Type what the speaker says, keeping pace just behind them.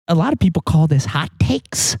a lot of people call this hot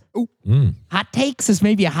takes. Hot takes is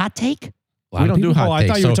maybe a hot take. We don't do hot I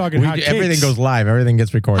takes. thought you were talking hot Everything cakes. goes live. Everything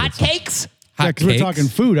gets recorded. Hot cakes. Yeah, 'cause we're talking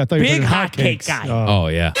food. I thought you were Big talking hot cake cakes. guy. Oh,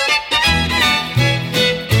 yeah.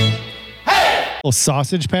 Little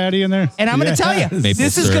sausage patty in there. And I'm going to tell you, Maple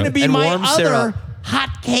this is syrup. going to be And my warm other syrup. hot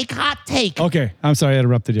take. Okay, I'm sorry I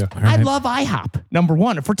interrupted you. I love IHOP. Number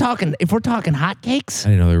one, if we're talking hot cakes, I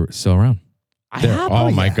didn't know they were still around. IHOP. Oh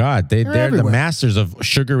my God. They're the everywhere. masters of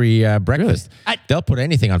sugary breakfast. They'll put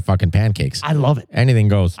anything on fucking pancakes. I love it. Anything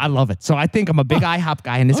goes. I love it. So I think I'm a big IHOP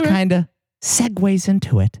guy, and this kind of segues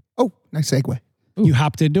into it. Oh, nice segue. You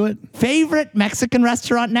hopped into it? Favorite Mexican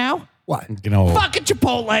restaurant now? What? Fucking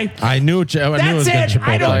Chipotle. I knew it That's was it. Chipotle.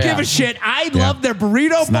 I don't give a shit. I love their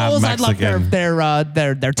burrito not bowls. I love their Mexican.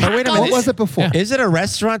 tacos. wait a minute. What was it before? Is it a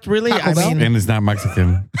restaurant, really? Taco Bell? And it's not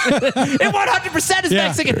Mexican. It 100% is Yeah.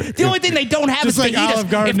 Mexican. The only thing they don't have Just is like fajitas. Olive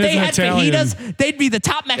Garden If they isn't had Italian. fajitas, they'd be the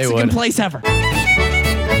top Mexican would. place ever.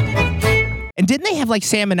 And didn't they have like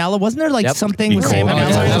salmonella? Wasn't there like Yep. something with E. coli. salmonella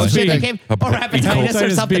or Hepatitis shit that B. came? Or hepatitis or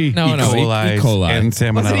Hepatitis something? B. No, no. E. coli, E. coli. and Was it E.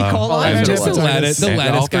 salmonella. coli? And just the lettuce. The And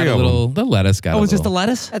lettuce all got three a of little. them. The lettuce got. Oh, it a was just the little.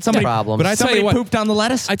 lettuce? That's Somebody, a problem. But I tell somebody you what. pooped on the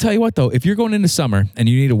lettuce? I tell you what, though, if you're going into summer and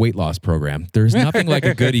you need a weight loss program, there's nothing like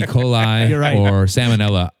a good E. coli You're right. or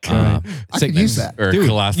salmonella I could use that. Or Dude,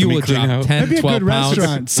 colostomy you will clean drop out. 10, That'd be a 12 good pounds.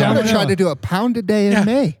 restaurant. I'm going to try Salmonella. to do a pound a day in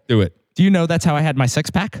May. Do it. Do you know that's how I had my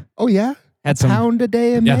six-pack? Oh, yeah? Had a some- pound a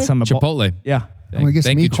day in Yeah, May? some Chipotle. Yeah. I'm going to get some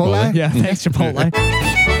Thank E. you, coli. Chipotle. Yeah, thanks, Chipotle.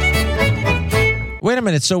 Wait a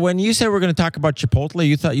minute. So when you said we're going to talk about Chipotle,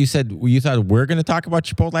 you thought we're going to talk about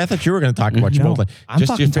Chipotle? I thought you were going to talk about No, Chipotle. I'm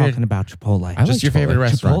fucking talking about Chipotle. Just your favorite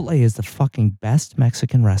restaurant. Chipotle is the fucking best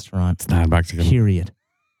Mexican restaurant. Not Mexican. Period.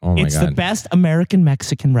 Oh my It's God. the best American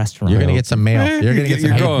Mexican restaurant. You're going to get some mail. You're going to get some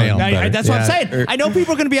You're hate going. mail. That's what I'm saying. I know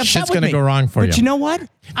people are going to be upset Shit's with gonna me. go wrong for But you. you know what?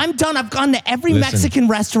 I'm done. I've gone to every Listen. Mexican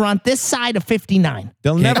restaurant this side of 59.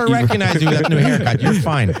 They'll never recognize you with that new haircut. You're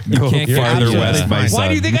fine. Go can't get farther absolutely west, my fine. son. Why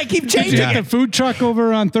do you think I keep changing Check it? the food truck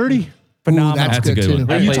over on 30. Phenomenal. That's That's a good, good too. one. Are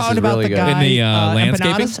That you place talking is about really the good. guy In the,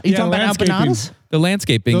 landscaping? empanadas? Are you Yeah, talking about landscaping. empanadas? The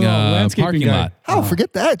landscaping, The landscaping parking guy. lot. Oh,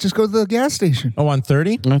 forget that. Just go to the gas station. Oh, on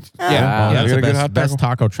 30? Yeah. That's you the got a good hot best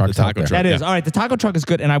taco trucks The out taco there. truck. That is. Yeah. All right, the taco truck is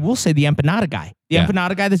good. And I will say the empanada guy. The Yeah.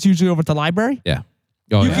 empanada guy that's usually over at the library. Yeah.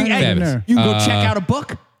 Oh, You yeah. can, hey, Fabulous. you can go check out a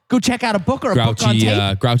book. Go check out a book or a book on Grouchy,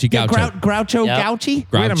 tape. Grouchy Yeah, Gaucho. Groucho Yep. Gouchy. Wait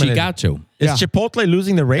a Grouchy minute. Gaucho. Is Yeah. Chipotle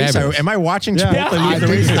losing the race? Fabulous. Am I watching Yeah. Chipotle I lose the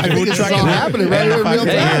think, race? I think this is all happening right here in real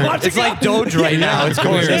time. It's like Doge right now. It's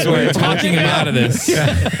going this way. We're talking him out of this. He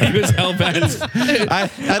was hell bent.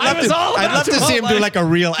 I'd love to see him do like a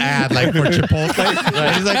real ad, like for Chipotle.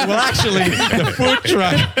 And he's like, well, actually, the food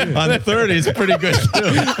truck on 30 is pretty good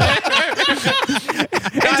too.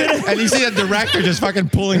 And you see the director just fucking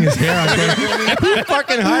pulling his hair out. Going, who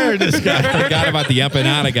fucking hired this guy? Forgot about the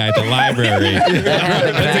empanada guy at the library.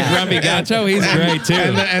 That's a grumpy Gaucho. He's great too.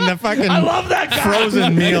 And the fucking I love that guy.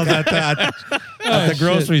 frozen meals at the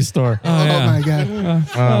grocery store. Oh, my God. Oh my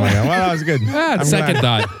God! Well, that was good. I'm Second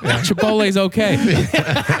glad. thought. Chipotle's okay.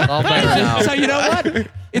 All better now. So you know what?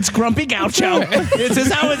 It's Grumpy Gaucho. This is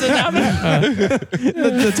how it's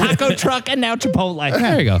the taco truck and now Chipotle.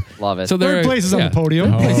 There you go. Love it. So they're Third place is on the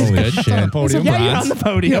podium. Holy shit. On the podium. Yeah, you're on the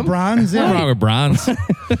podium. Bronze. What's Yeah. wrong with bronze?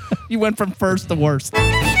 You went from first to worst.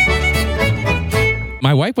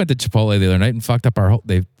 My wife went to Chipotle the other night and fucked up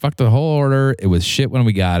they fucked the whole order. It was shit when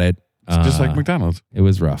we got it. Just like McDonald's. It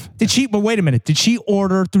was rough. But wait a minute. Did she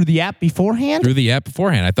order through the app beforehand? Through the app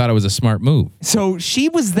beforehand. I thought it was a smart move. So she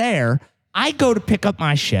was there. I go to pick up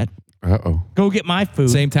my shit, Uh-oh. go get my food.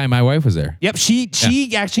 Same time my wife was there. Yep, she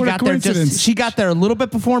actually What a got there coincidence. she got there a little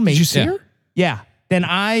bit before me. Did you see Yeah. her? Yeah. Then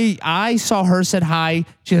I saw her, said hi.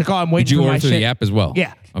 She's like, "Oh, I'm waiting Did you for my order through shit." the app as well?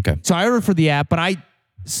 Yeah. Okay. So I ordered for the app, but I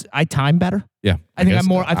time better. Yeah. I think guess.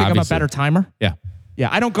 I'm a Obviously. better timer. Yeah. Yeah,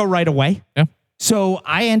 I don't go right away. Yeah. So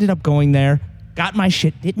I ended up going there, got my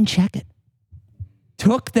shit, didn't check it.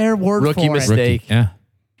 Took their word Rookie for mistake. it. Yeah.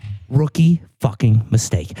 Rookie fucking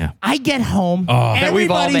mistake. Yeah. I get home. That we've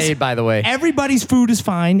all everybody's- made, by the way. Everybody's food is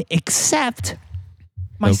fine except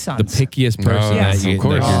my The son's. pickiest person Yes, that you of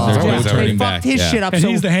course. they're It's always turning they back. fucked his Yeah. shit up. And So,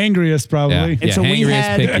 he's the hangriest, probably. Yeah. and so we hangriest,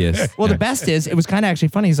 had. pickiest. Well, Yeah. the best is it was kind of actually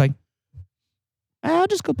funny. He's like, I'll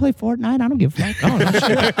just go play Fortnite. I don't give a fuck.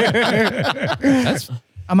 That's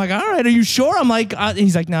I'm like, all right, are you sure? I'm like,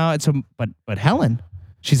 he's like, no, but Helen,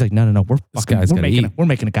 she's like, no, guy's gotta eat. we're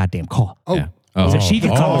making a goddamn call. Oh, yeah. Oh. So she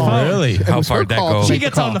gets on the phone. really? it How was far her did that call go? to She make the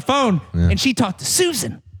gets on call. the phone and she talked to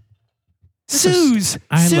Susan. Sue's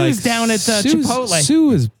I down at Sue's- Chipotle.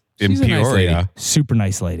 Sue is In She's a nice lady. Peoria. Super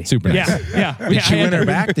nice lady. Super nice. Yeah. Did she win her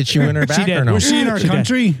back? Did she win her back did. or no? Was she in our She did.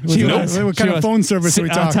 country? She what, was. what She kind of was. phone service are we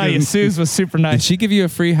talking? I'll tell you, Suze was super Did nice. she give you a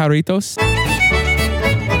free jarritos?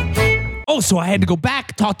 Oh, so I had to go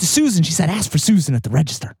back, talk to Susan. She said, ask for Susan at the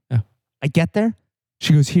register. Yeah. I get there.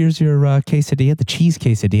 She goes, here's your quesadilla, the cheese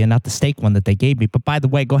quesadilla, not the steak one that they gave me. But by the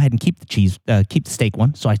way, go ahead and keep the keep the steak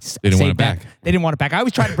one. So I didn't want saved it back. that. They didn't want it back. I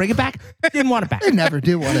always tried to bring it back. Didn't want it back. They never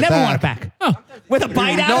did want it Never back. want it back. Oh, with a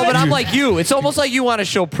bite out No, of it. but I'm like you. It's almost like you want to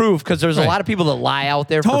show proof because there's a lot of people that lie out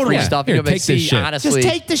there for Totally. free stuff. Here, You know, but take this see, shit. honestly, Just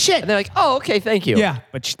take the shit. and they're like, oh, okay, thank you. Yeah.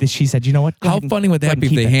 But she said, you know what? Go How ahead and- funny would go that ahead be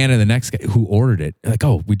if and they keep it. handed the next guy who ordered it? Like,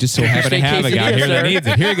 oh, we just so happen to Steak have a guy quesadilla, here that sir. needs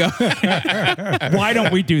it. Here you go. Why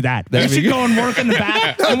don't we do that? We That'd be should good. go and work in the back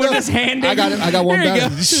and we'll just hand it. I got it. I got one Here you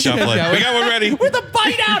better. go. Shuffle it. We got one ready. With a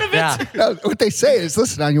bite out of it. Yeah. No, what they say is,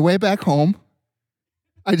 listen, on your way back home,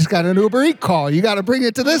 I just got an Uber Eats call. You got to bring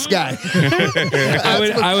it to this guy.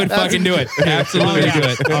 I would fucking do it. Absolutely do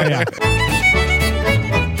it. Oh, yeah.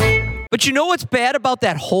 But you know what's bad about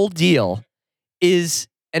that whole deal is,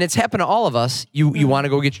 and it's happened to all of us, you want to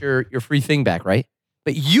go get your free thing back, right?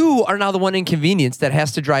 But you are now the one inconvenienced that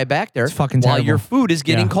has to drive back there It's fucking while terrible. your food is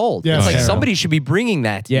getting Yeah. cold. Yeah, it's like terrible. somebody should be bringing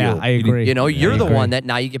that to Yeah, you. I agree. You know, you're I the agree. one that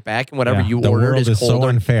now you get back and whatever Yeah. you The ordered world is is so colder.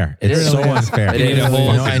 unfair. It It's is. so unfair. It is. You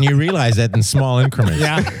know, and you realize that in small increments.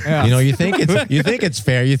 Yeah. You know, you think it's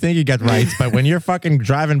fair. You think you get rights, but when you're fucking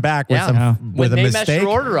driving back with Yeah. some with When a they mess mistake, your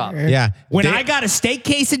order up. yeah. When they, I got a steak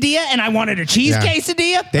quesadilla and I wanted a cheese Yeah.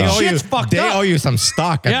 quesadilla, they owe you, shit's fucked they up. owe you some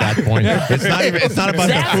stock at that point. It's not even. It's not about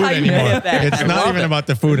That's the how food you anymore. get that. It's I not love even it. about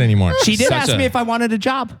the food anymore. She did Such ask a- me if I wanted a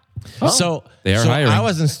job. So They are so hiring. I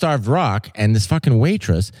was in Starved Rock, and this fucking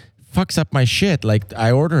waitress fucks up my shit. Like,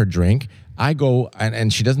 I order a drink, I go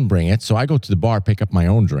and she doesn't bring it, so I go to the bar, pick up my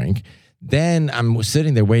own drink. Then I'm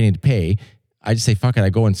sitting there waiting to pay. I just say fuck it. I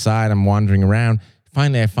go inside. I'm wandering around.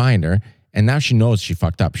 Finally, I find her, and now she knows she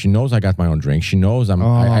fucked up. She knows I got my own drink. She knows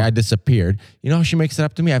I disappeared. You know how she makes it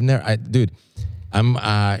up to me? Dude.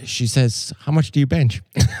 She says, how much do you bench?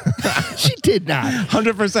 She did not.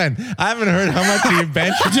 100%. I haven't heard how much do you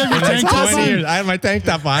bench in you have your like tank top 20 on? years. I have my tank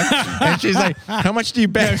top on. And she's like, how much do you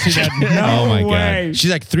bench? Oh my God.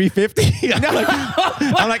 She's like, 350. I'm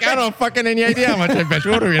like, I don't have fucking any idea how much I bench.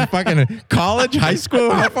 What are we in fucking college, high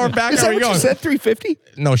school? How far back Is are that we what going? you said, 350?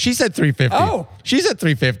 No, she said 350. Oh. She said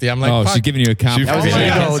 350. I'm like, Oh, fuck. she's giving you a compliment. That was an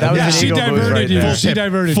Yeah. ego. That was Yeah. an She ego boost diverted right you. there. She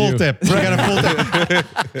diverted full you. tip. She got a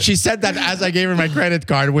full tip. She said that as I gave her my credit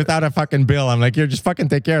card without a fucking bill. I'm like, here, just fucking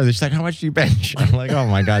take care of this. She's like, how much do you bench? I'm like, oh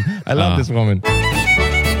my God. I love this woman.